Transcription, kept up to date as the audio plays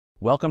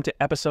Welcome to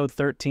episode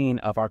 13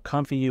 of our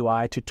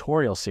ComfyUI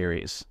tutorial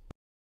series.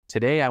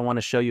 Today I want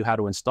to show you how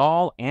to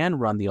install and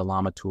run the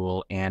Ollama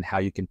tool and how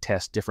you can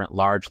test different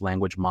large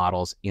language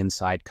models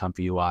inside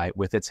ComfyUI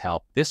with its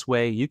help. This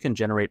way you can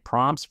generate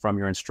prompts from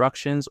your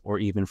instructions or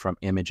even from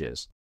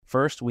images.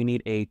 First, we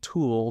need a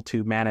tool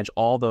to manage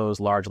all those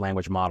large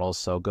language models,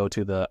 so go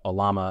to the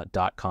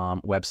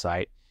LLaMA.com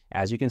website.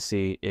 As you can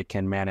see, it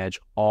can manage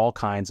all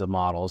kinds of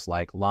models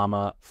like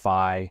LLaMA,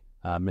 Phi,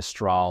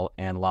 Mistral,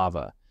 and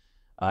LLaVA.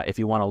 If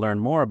you want to learn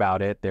more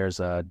about it, there's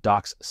a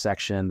docs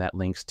section that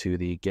links to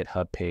the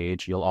GitHub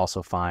page. You'll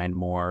also find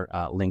more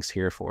links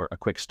here for a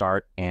quick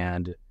start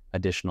and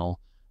additional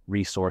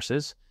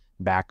resources.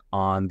 Back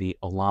on the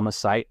Ollama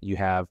site, you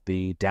have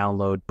the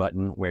download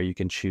button where you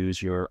can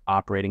choose your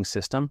operating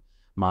system.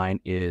 Mine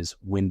is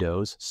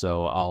Windows,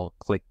 so I'll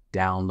click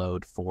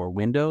download for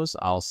Windows.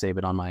 I'll save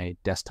it on my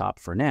desktop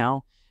for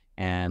now,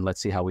 and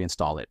let's see how we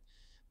install it.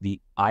 The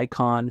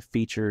icon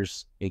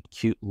features a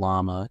cute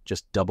llama.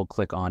 Just double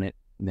click on it,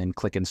 and then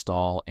click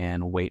install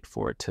and wait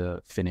for it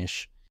to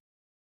finish.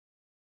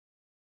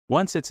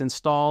 Once it's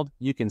installed,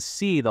 you can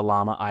see the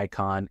llama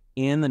icon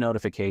in the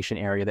notification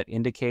area that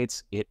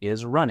indicates it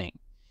is running.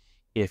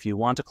 If you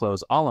want to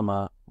close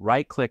Ollama,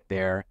 right-click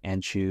there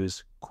and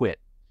choose Quit.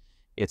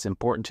 It's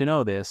important to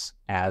know this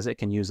as it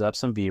can use up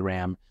some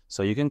VRAM,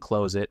 so you can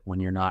close it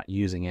when you're not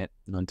using it.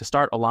 And to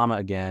start Ollama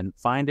again,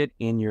 find it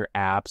in your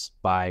apps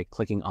by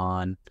clicking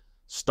on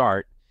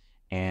Start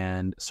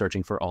and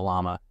searching for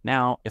Ollama.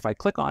 Now, if I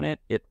click on it,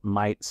 it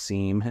might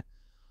seem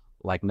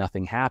like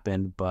nothing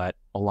happened, but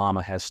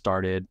Ollama has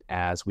started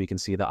as we can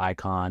see the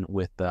icon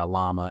with the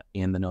llama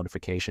in the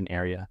notification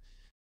area.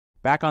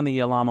 Back on the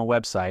Ollama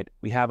website,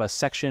 we have a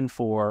section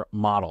for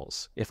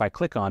models. If I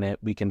click on it,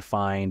 we can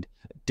find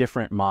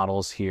different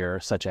models here,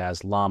 such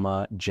as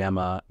LLaMA,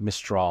 Gemma,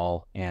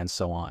 Mistral, and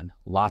so on.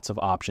 Lots of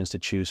options to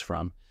choose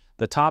from.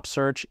 The top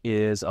search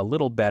is a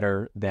little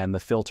better than the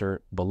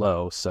filter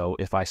below. So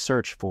if I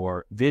search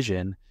for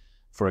vision,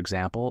 for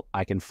example,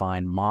 I can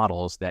find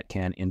models that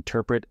can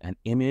interpret an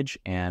image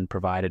and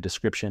provide a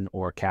description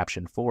or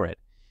caption for it.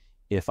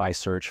 If I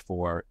search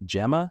for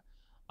Gemma,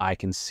 I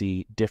can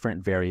see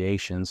different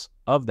variations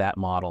of that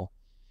model.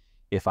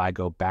 If I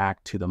go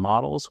back to the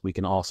models, we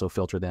can also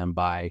filter them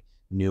by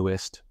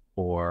newest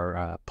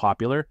or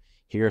popular.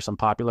 Here are some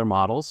popular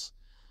models.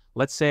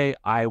 Let's say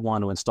I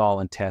want to install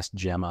and test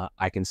Gemma.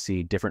 I can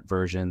see different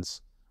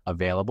versions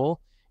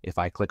available. If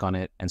I click on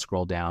it and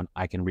scroll down,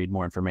 I can read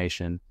more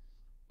information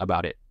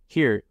about it.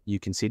 Here, you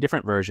can see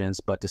different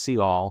versions, but to see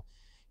all,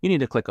 you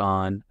need to click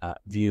on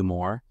View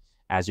More.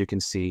 As you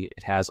can see,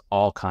 it has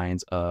all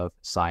kinds of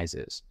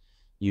sizes.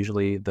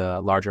 Usually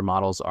the larger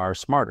models are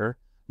smarter,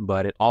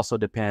 but it also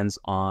depends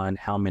on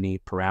how many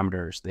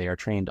parameters they are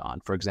trained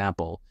on. For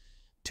example,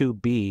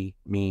 2B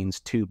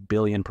means 2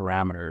 billion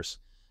parameters.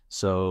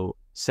 So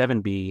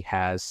 7B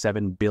has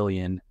 7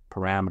 billion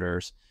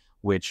parameters,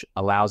 which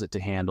allows it to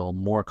handle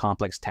more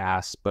complex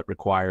tasks, but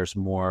requires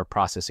more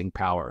processing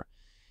power.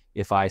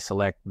 If I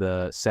select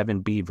the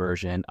 7B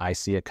version, I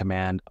see a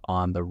command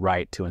on the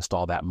right to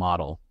install that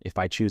model. If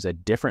I choose a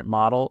different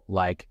model,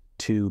 like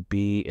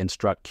 2B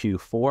instruct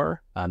Q4,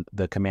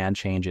 the command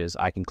changes.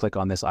 I can click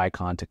on this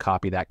icon to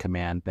copy that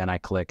command. Then I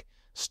click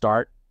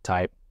Start,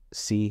 type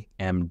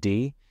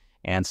CMD,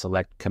 and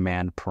select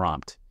Command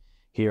Prompt.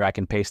 Here I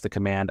can paste the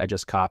command I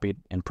just copied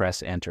and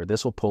press Enter.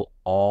 This will pull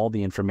all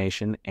the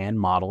information and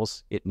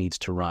models it needs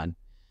to run.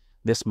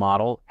 This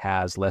model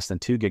has less than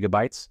 2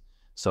 gigabytes,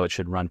 so it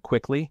should run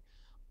quickly,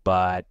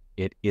 but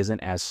it isn't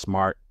as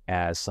smart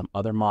as some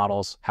other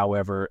models.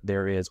 However,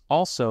 there is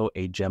also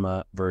a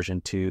Gemma version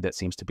 2 that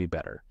seems to be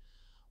better.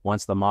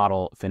 Once the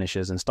model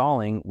finishes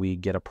installing, we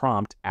get a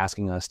prompt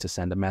asking us to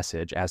send a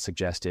message. As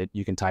suggested,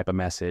 you can type a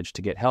message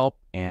to get help,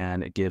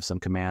 and it gives some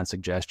command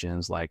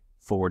suggestions like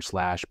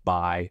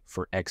 /by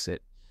for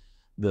exit.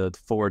 The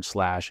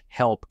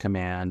 /help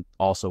command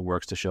also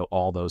works to show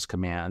all those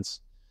commands.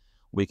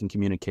 We can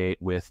communicate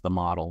with the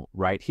model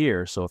right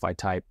here. So if I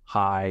type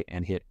hi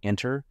and hit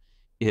enter,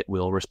 it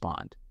will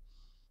respond.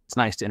 It's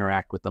nice to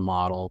interact with the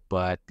model,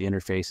 but the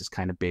interface is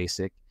kind of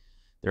basic.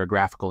 There are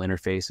graphical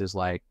interfaces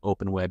like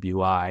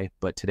OpenWebUI,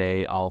 but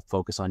today I'll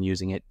focus on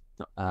using it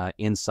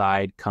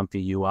inside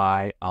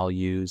ComfyUI. I'll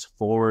use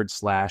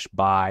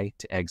 /by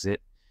to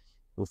exit.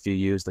 If you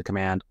use the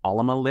command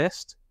Ollama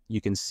list,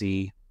 you can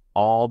see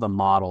all the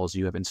models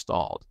you have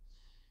installed.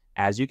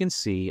 As you can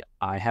see,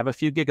 I have a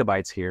few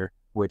gigabytes here,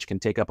 which can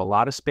take up a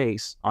lot of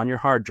space on your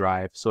hard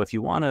drive. So if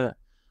you want to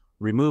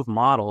remove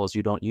models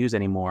you don't use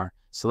anymore,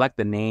 select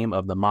the name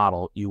of the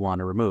model you want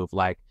to remove,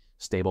 like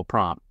stable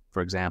prompt,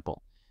 for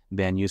example.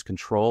 Then use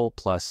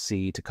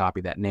Control+C to copy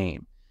that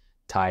name.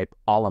 Type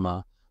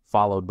Ollama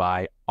followed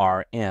by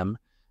RM,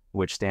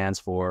 which stands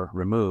for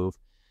remove.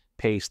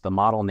 Paste the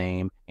model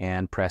name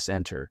and press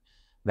enter.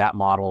 That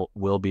model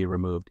will be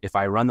removed. If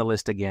I run the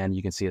list again,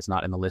 you can see it's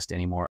not in the list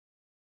anymore.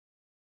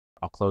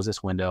 I'll close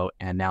this window,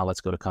 and now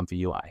let's go to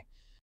ComfyUI.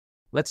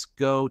 Let's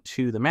go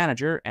to the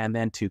manager and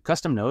then to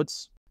custom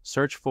nodes.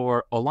 search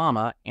for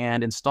Ollama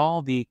and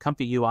install the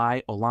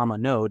ComfyUI Ollama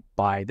node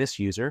by this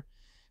user.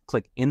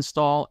 Click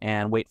Install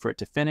and wait for it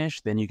to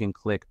finish. Then you can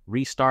click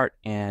Restart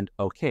and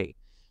OK.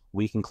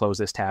 We can close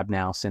this tab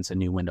now since a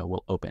new window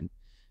will open.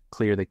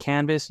 Clear the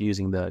canvas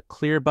using the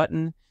Clear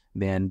button,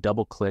 then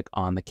double-click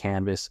on the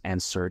canvas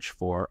and search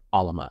for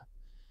Ollama.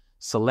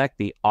 Select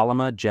the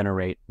Ollama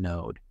Generate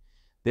node.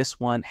 This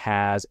one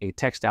has a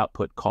text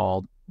output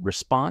called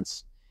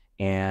Response,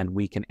 and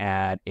we can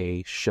add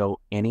a Show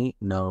Any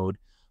node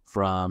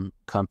from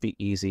ComfyUI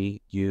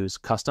Easy Use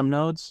custom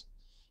nodes.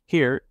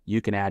 Here,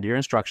 you can add your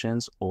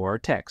instructions or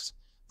text.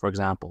 For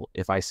example,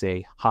 if I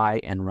say hi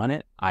and run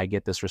it, I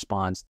get this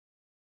response.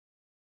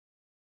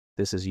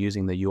 This is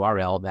using the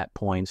URL that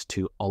points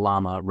to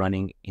Ollama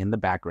running in the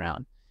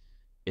background.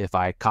 If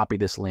I copy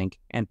this link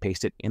and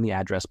paste it in the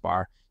address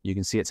bar, you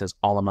can see it says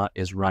Ollama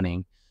is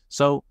running.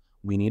 So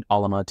we need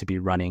Ollama to be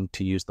running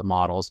to use the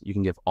models. You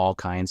can give all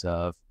kinds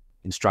of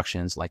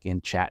instructions like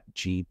in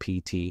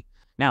ChatGPT.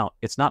 Now,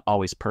 it's not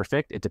always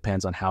perfect. It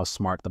depends on how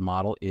smart the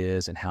model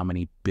is and how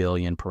many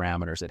billion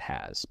parameters it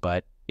has,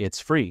 but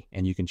it's free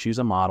and you can choose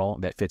a model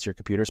that fits your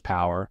computer's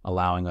power,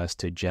 allowing us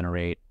to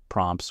generate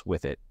prompts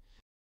with it.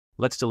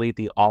 Let's delete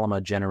the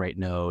Ollama Generate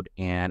node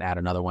and add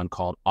another one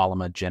called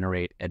Ollama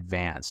Generate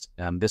Advanced.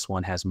 This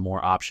one has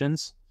more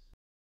options.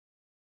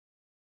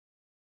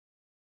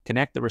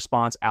 Connect the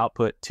response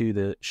output to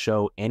the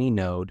Show Any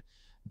node.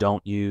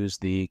 Don't use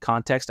the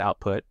context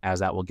output, as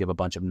that will give a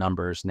bunch of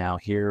numbers. Now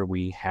here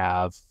we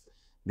have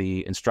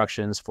the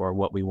instructions for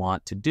what we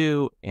want to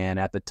do, and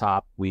at the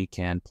top we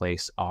can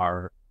place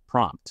our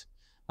prompt.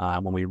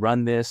 When we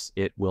run this,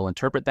 it will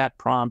interpret that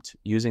prompt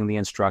using the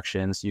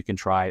instructions. You can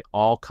try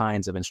all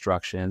kinds of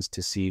instructions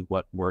to see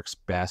what works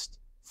best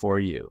for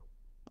you.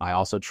 I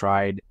also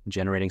tried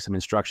generating some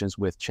instructions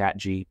with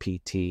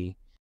ChatGPT.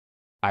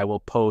 I will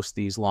post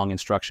these long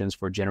instructions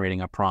for generating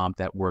a prompt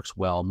that works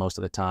well most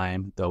of the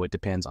time, though it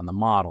depends on the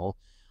model.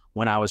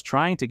 When I was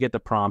trying to get the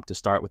prompt to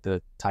start with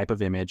the type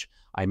of image,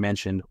 I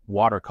mentioned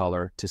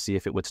watercolor to see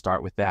if it would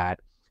start with that.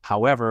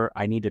 However,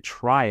 I need to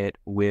try it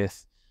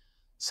with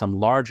some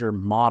larger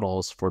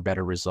models for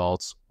better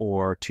results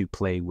or to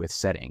play with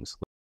settings.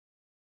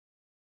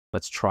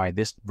 Let's try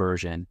this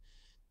version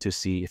to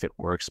see if it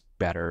works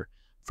better.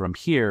 From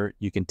here,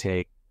 you can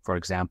take, for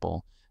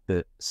example,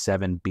 the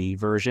 7B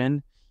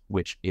version,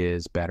 which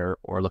is better,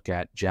 or look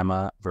at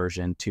Gemma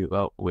version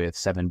 2.0 with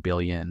 7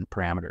 billion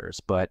parameters.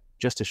 But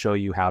just to show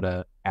you how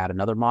to add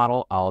another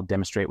model, I'll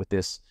demonstrate with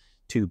this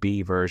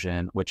 2B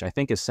version, which I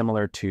think is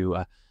similar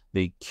to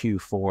the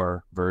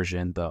Q4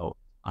 version, though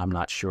I'm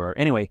not sure.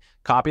 Anyway,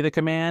 copy the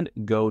command,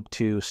 go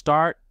to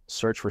Start,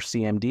 search for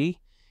CMD,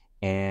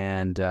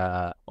 and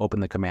open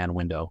the command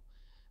window.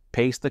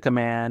 Paste the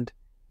command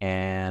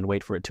and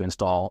wait for it to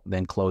install,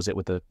 then close it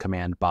with the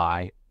command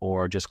By,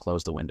 or just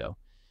close the window.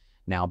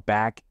 Now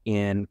back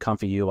in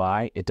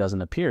ComfyUI, it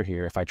doesn't appear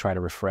here. If I try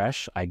to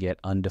refresh, I get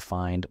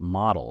undefined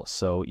model.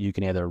 So you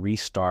can either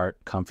restart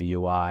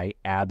ComfyUI,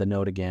 add the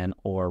node again,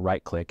 or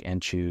right-click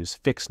and choose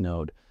Fix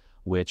Node,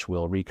 which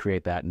will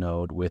recreate that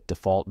node with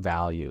default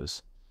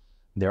values.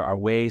 There are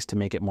ways to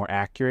make it more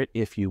accurate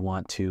if you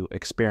want to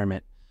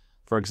experiment.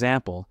 For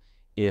example,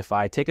 if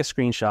I take a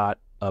screenshot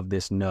of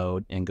this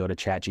node and go to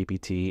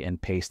ChatGPT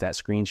and paste that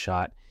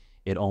screenshot,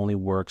 it only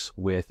works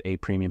with a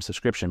premium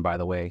subscription, by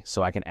the way,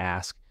 so I can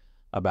ask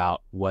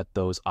about what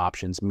those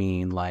options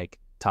mean, like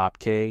top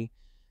K,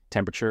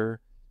 temperature,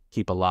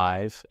 keep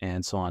alive,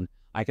 and so on.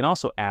 I can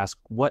also ask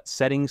what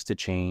settings to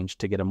change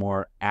to get a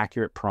more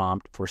accurate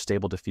prompt for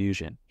stable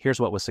diffusion.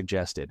 Here's what was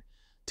suggested: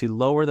 to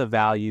lower the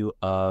value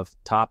of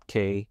top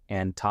K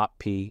and top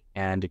P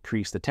and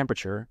decrease the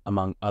temperature,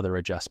 among other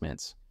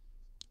adjustments.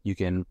 You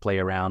can play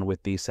around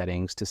with these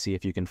settings to see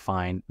if you can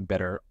find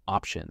better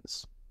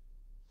options.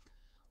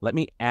 Let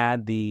me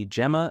add the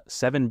Gemma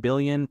 7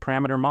 billion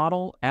parameter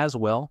model as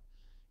well.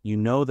 You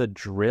know the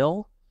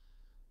drill.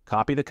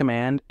 Copy the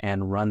command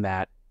and run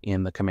that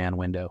in the command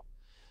window.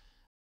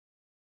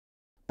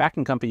 Back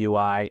in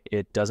ComfyUI,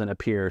 it doesn't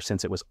appear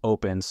since it was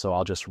open, so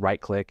I'll just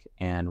right-click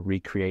and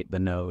recreate the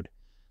node.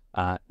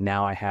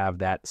 Now I have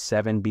that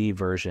 7B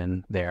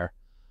version there.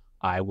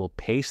 I will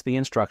paste the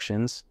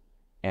instructions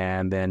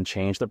and then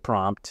change the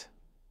prompt,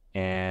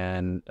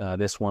 and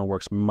this one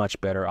works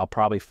much better. I'll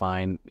probably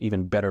find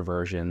even better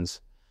versions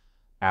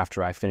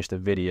after I finish the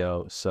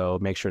video, so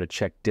make sure to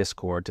check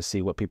Discord to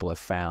see what people have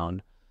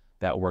found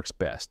that works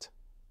best.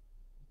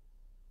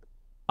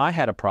 I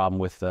had a problem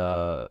with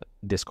the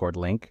Discord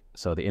link,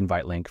 so the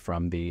invite link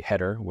from the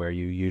header where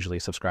you usually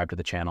subscribe to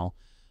the channel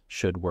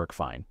should work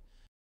fine.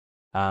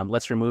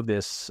 Let's remove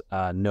this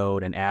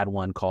node and add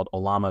one called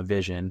Ollama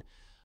Vision.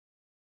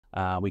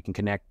 We can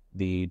connect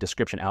the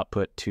description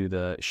output to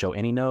the Show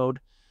Any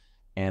node,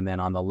 and then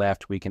on the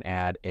left we can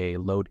add a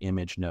Load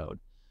Image node.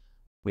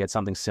 We had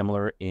something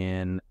similar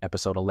in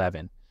episode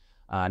 11.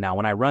 Now,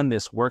 when I run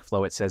this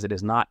workflow, it says it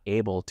is not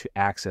able to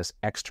access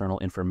external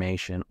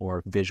information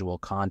or visual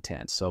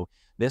content. So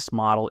this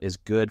model is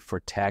good for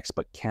text,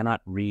 but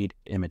cannot read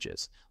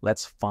images.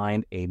 Let's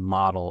find a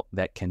model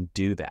that can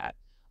do that.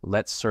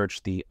 let's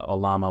search the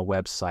Ollama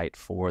website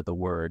for the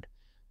word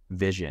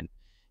vision.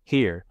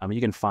 Here,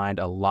 you can find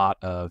a lot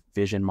of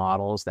vision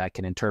models that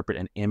can interpret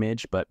an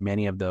image, but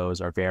many of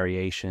those are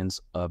variations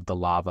of the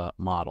LLaVA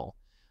model.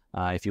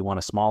 If you want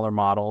a smaller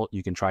model,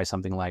 you can try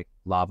something like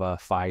LLaVA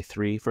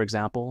Phi3, for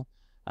example.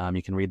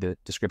 You can read the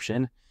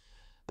description.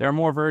 There are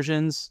more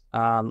versions,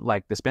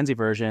 like the Spenzi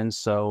version,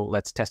 so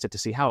let's test it to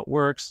see how it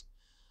works.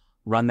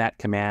 Run that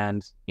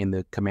command in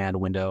the command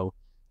window,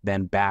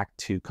 then back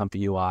to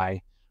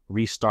ComfyUI,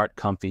 restart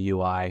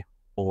ComfyUI,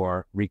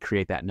 or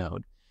recreate that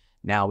node.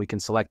 Now we can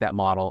select that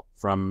model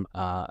from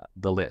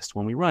the list.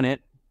 When we run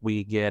it,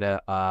 we get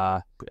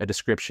a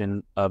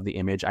description of the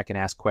image. I can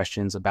ask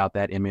questions about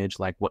that image,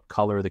 like what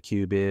color the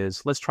cube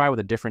is. Let's try with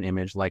a different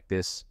image like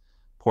this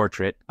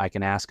portrait. I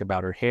can ask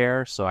about her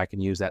hair, so I can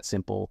use that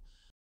simple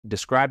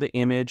describe the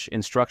image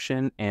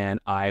instruction, and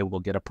I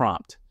will get a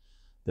prompt.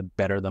 The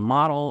better the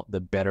model, the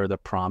better the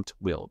prompt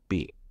will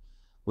be.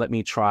 Let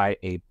me try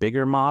a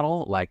bigger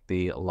model like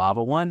the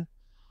LLaVA one.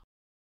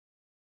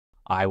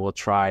 I will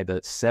try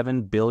the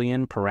 7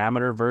 billion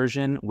parameter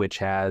version, which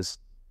has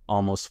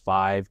almost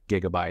 5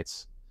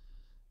 gigabytes.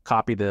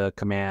 Copy the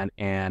command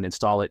and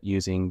install it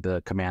using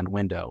the command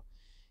window.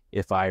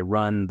 If I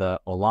run the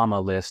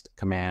Ollama list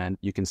command,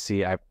 you can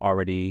see I've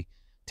already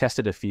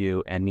tested a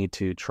few and need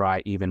to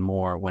try even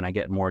more when I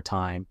get more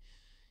time.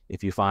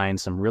 If you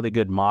find some really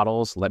good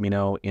models, let me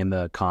know in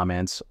the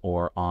comments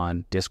or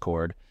on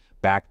Discord.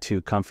 Back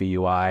to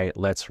ComfyUI,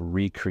 let's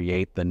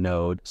recreate the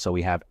node so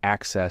we have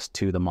access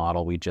to the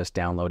model we just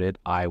downloaded.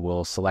 I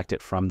will select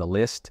it from the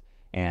list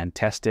and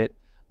test it.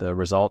 The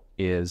result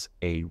is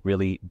a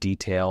really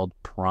detailed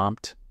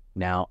prompt.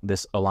 Now,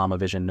 this Ollama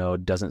Vision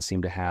node doesn't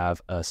seem to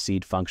have a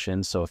seed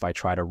function, so if I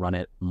try to run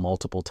it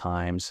multiple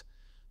times,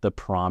 the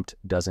prompt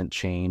doesn't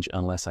change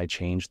unless I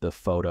change the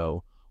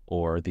photo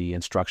or the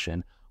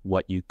instruction.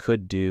 What you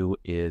could do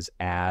is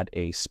add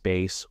a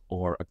space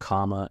or a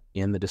comma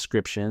in the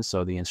description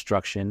so the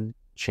instruction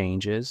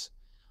changes.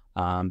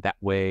 That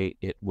way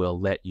it will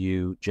let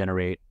you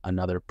generate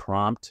another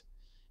prompt.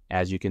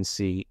 As you can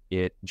see,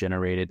 it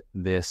generated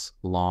this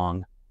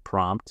long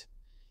prompt.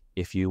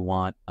 If you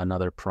want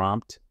another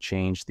prompt,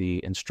 change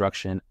the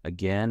instruction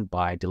again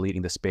by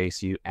deleting the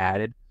space you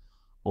added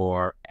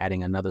or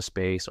adding another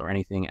space or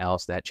anything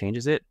else that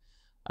changes it.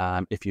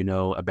 If you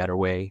know a better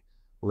way,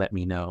 let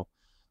me know.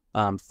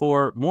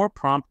 For more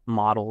prompt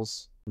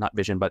models, not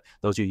vision, but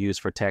those you use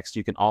for text,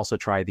 you can also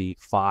try the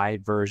Phi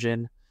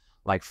version,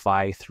 like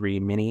Phi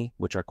 3 Mini,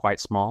 which are quite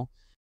small.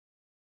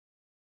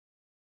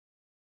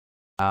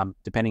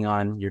 Depending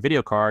on your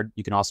video card,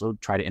 you can also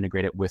try to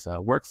integrate it with a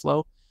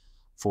workflow.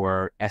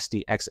 For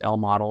SDXL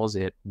models,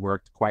 it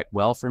worked quite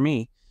well for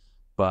me,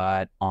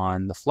 but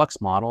on the Flux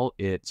model,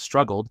 it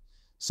struggled.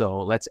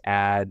 So let's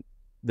add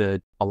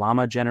the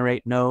LLaMA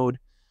generate node.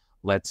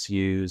 Let's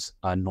use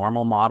a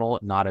normal model,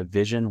 not a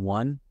vision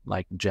one,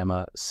 like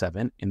Gemma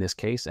 7 in this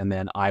case. And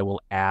then I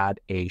will add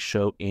a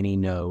show any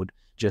node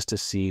just to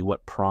see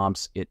what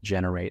prompts it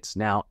generates.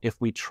 Now, if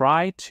we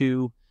try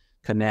to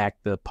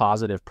connect the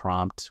positive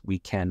prompt, we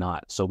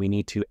cannot. So we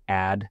need to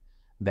add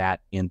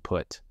that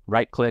input.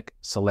 Right click,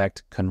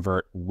 select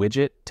convert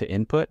widget to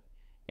input,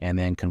 and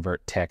then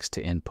convert text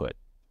to input.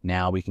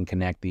 Now we can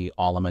connect the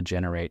Ollama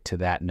generate to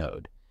that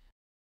node.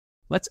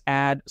 Let's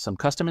add some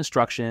custom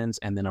instructions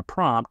and then a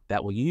prompt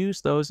that will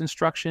use those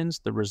instructions.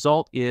 The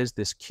result is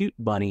this cute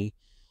bunny.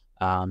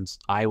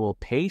 I will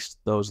paste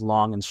those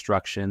long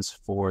instructions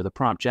for the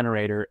prompt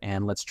generator,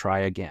 and let's try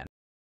again.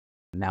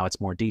 Now it's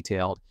more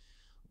detailed.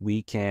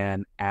 We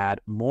can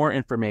add more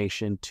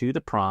information to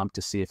the prompt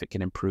to see if it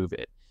can improve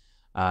it.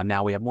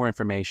 Now we have more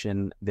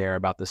information there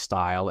about the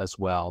style as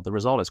well. The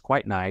result is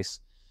quite nice.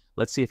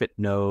 Let's see if it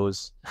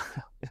knows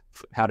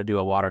how to do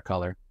a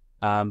watercolor.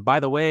 By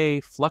the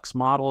way, Flux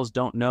models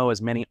don't know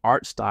as many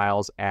art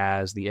styles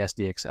as the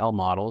SDXL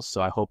models,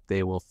 so I hope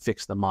they will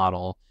fix the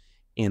model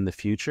in the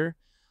future.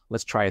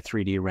 Let's try a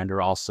 3D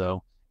render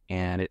also,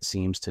 and it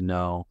seems to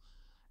know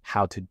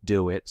how to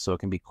do it, so it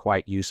can be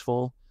quite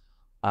useful.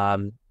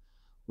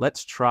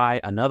 Let's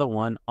try another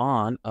one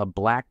on a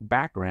black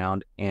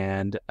background,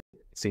 and it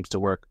seems to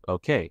work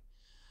okay.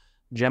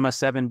 Gemma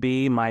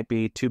 7B might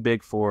be too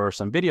big for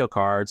some video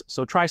cards,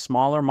 so try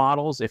smaller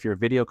models if your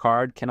video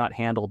card cannot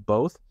handle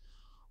both,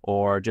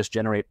 or just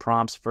generate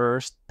prompts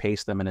first,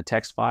 paste them in a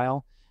text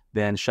file,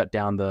 then shut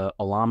down the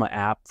Ollama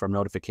app from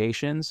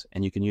notifications,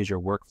 and you can use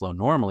your workflow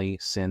normally,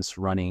 since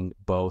running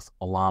both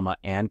Ollama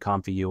and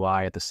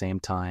ComfyUI at the same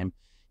time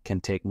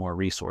can take more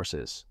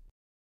resources.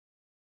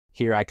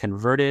 Here I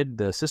converted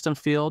the system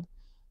field,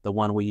 the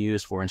one we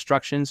use for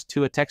instructions,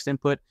 to a text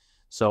input,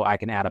 so I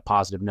can add a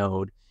positive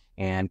node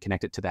and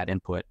connect it to that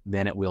input.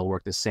 Then it will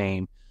work the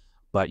same,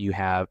 but you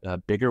have a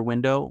bigger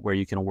window where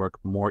you can work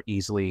more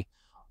easily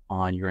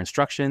on your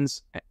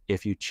instructions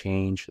if you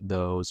change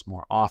those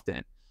more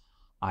often.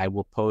 I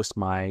will post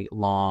my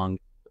long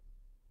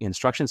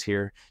instructions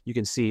here. You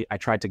can see I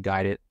tried to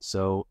guide it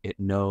so it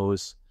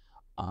knows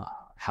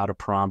how to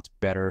prompt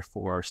better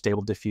for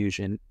stable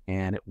diffusion,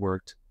 and it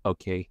worked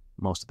okay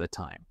most of the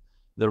time.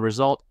 The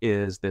result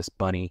is this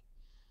bunny.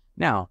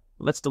 Now,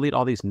 let's delete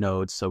all these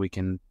nodes so we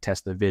can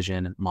test the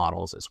vision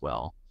models as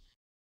well.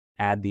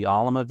 Add the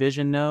Ollama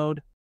vision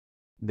node,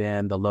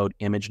 then the load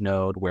image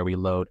node where we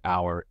load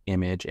our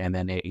image, and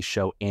then a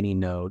show any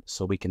node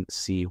so we can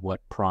see what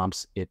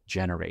prompts it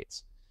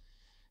generates.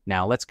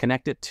 Now let's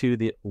connect it to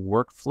the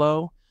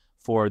workflow.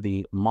 For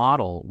the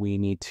model, we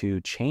need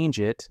to change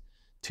it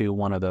to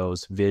one of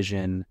those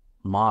vision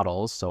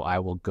models. So I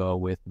will go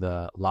with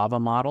the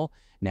LLaVA model.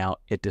 Now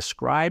it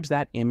describes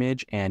that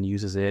image and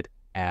uses it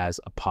as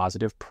a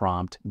positive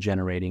prompt,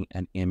 generating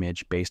an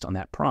image based on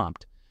that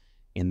prompt.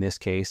 In this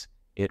case,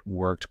 it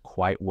worked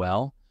quite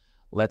well.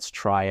 Let's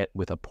try it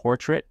with a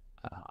portrait.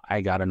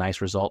 I got a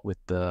nice result with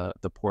the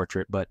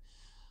portrait, but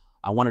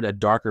I wanted a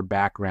darker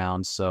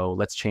background. So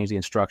let's change the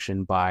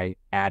instruction by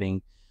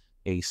adding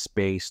a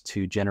space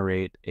to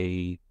generate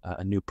a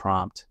new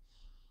prompt.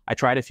 I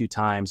tried a few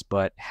times,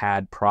 but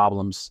had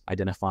problems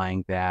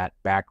identifying that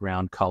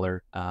background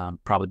color,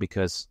 probably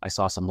because I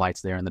saw some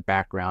lights there in the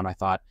background. I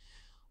thought,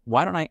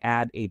 why don't I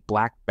add a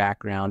black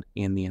background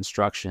in the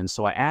instructions?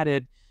 So I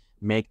added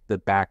make the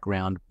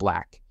background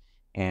black.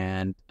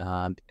 And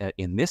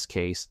in this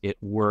case, it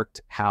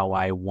worked how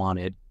I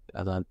wanted.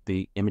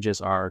 The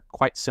images are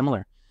quite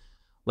similar.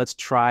 Let's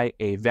try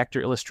a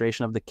vector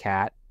illustration of the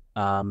cat.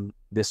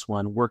 This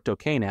one worked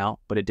okay now,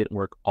 but it didn't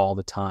work all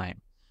the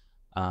time.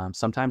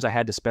 Sometimes I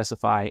had to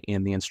specify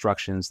in the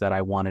instructions that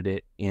I wanted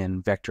it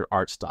in vector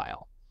art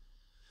style.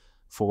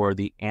 For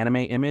the anime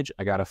image,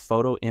 I got a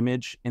photo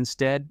image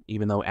instead,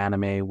 even though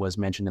anime was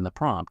mentioned in the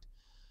prompt.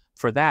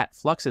 For that,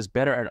 Flux is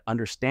better at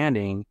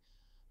understanding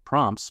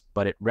prompts,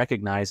 but it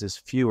recognizes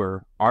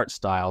fewer art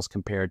styles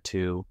compared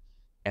to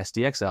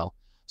SDXL.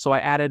 So I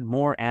added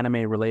more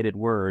anime-related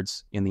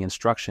words in the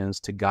instructions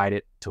to guide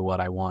it to what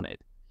I wanted.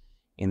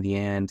 In the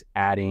end,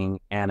 adding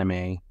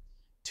anime,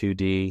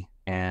 2D,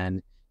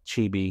 and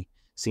chibi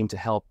seemed to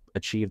help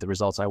achieve the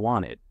results I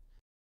wanted.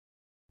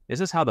 This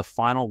is how the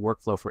final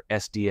workflow for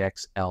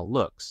SDXL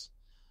looks.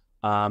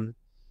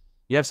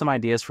 You have some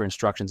ideas for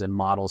instructions and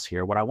models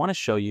here. What I want to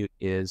show you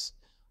is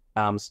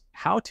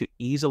how to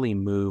easily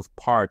move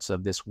parts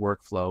of this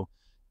workflow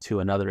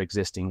to another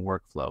existing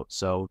workflow.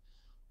 So,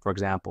 for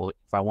example,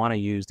 if I want to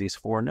use these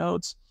 4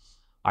 nodes,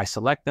 I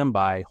select them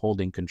by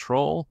holding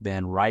Control,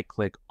 then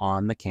right-click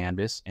on the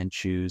canvas and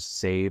choose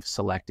Save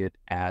Selected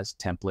as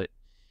Template.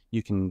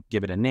 You can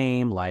give it a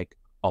name like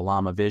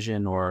Ollama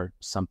Vision or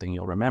something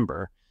you'll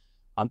remember.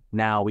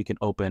 Now we can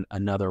open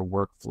another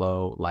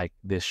workflow like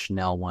this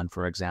Schnell one,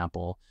 for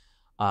example.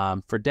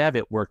 For dev,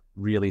 it worked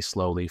really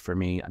slowly for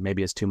me.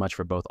 Maybe it's too much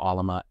for both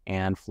Ollama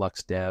and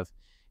Flux Dev.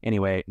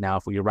 Anyway, now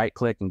if we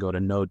right-click and go to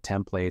Node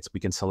Templates,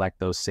 we can select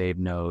those saved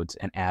nodes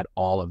and add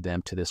all of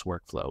them to this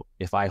workflow.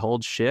 If I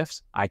hold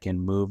Shift, I can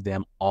move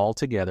them all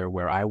together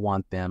where I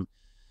want them.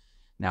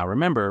 Now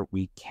remember,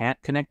 we can't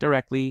connect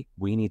directly.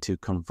 We need to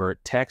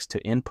convert text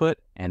to input,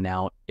 and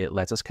now it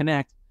lets us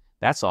connect.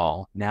 That's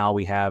all. Now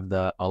we have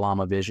the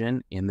Ollama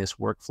Vision in this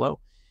workflow.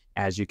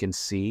 As you can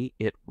see,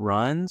 it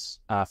runs.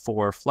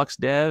 For Flux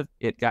Dev,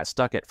 it got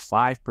stuck at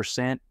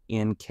 5%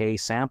 in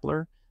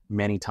K-sampler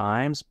many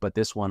times, but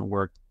this one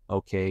worked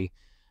okay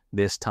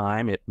this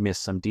time. It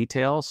missed some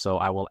details, so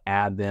I will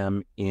add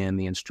them in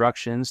the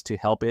instructions to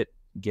help it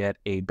get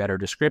a better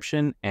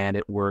description, and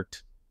it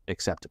worked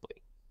acceptably.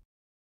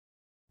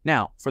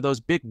 Now, for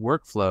those big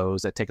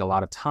workflows that take a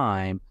lot of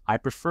time, I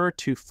prefer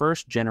to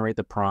first generate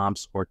the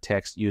prompts or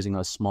text using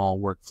a small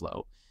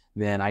workflow.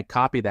 Then I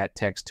copy that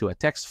text to a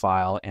text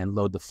file and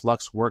load the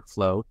Flux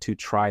workflow to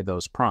try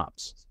those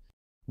prompts.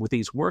 With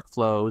these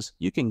workflows,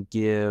 you can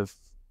give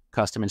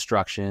custom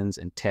instructions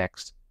and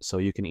text, so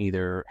you can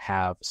either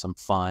have some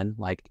fun,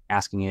 like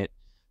asking it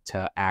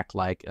to act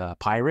like a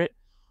pirate,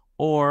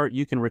 or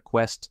you can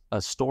request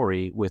a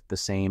story with the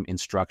same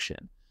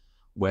instruction,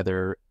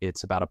 whether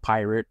it's about a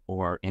pirate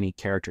or any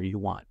character you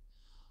want.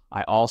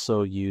 I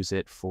also use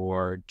it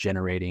for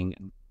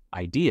generating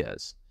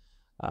ideas.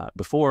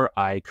 Before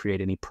I create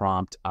any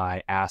prompt,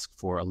 I ask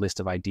for a list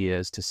of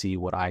ideas to see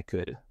what I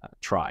could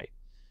try.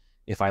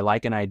 If I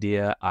like an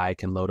idea, I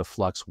can load a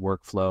Flux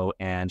workflow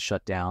and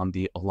shut down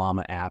the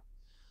Ollama app.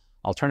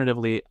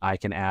 Alternatively, I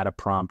can add a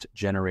prompt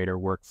generator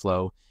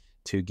workflow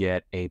to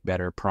get a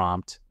better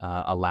prompt,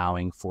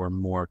 allowing for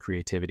more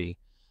creativity.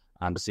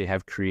 So I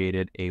have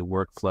created a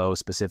workflow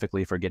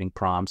specifically for getting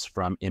prompts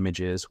from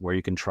images where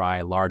you can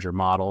try larger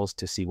models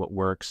to see what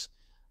works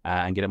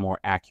and get a more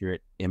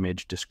accurate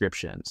image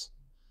descriptions.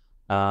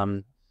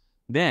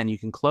 Then you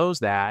can close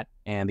that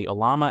and the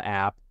Ollama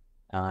app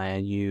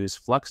and use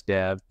Flux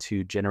Dev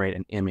to generate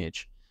an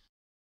image.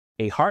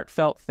 A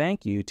heartfelt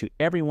thank you to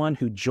everyone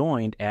who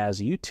joined as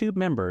YouTube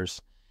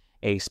members.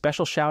 A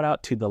special shout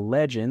out to the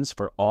legends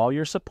for all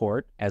your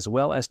support, as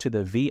well as to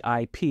the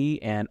VIP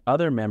and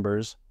other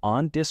members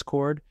on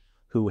Discord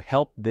who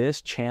help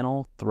this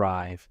channel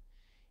thrive.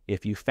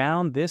 If you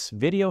found this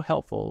video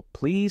helpful,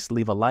 please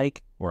leave a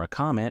like or a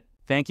comment.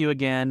 Thank you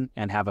again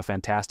and have a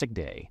fantastic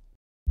day.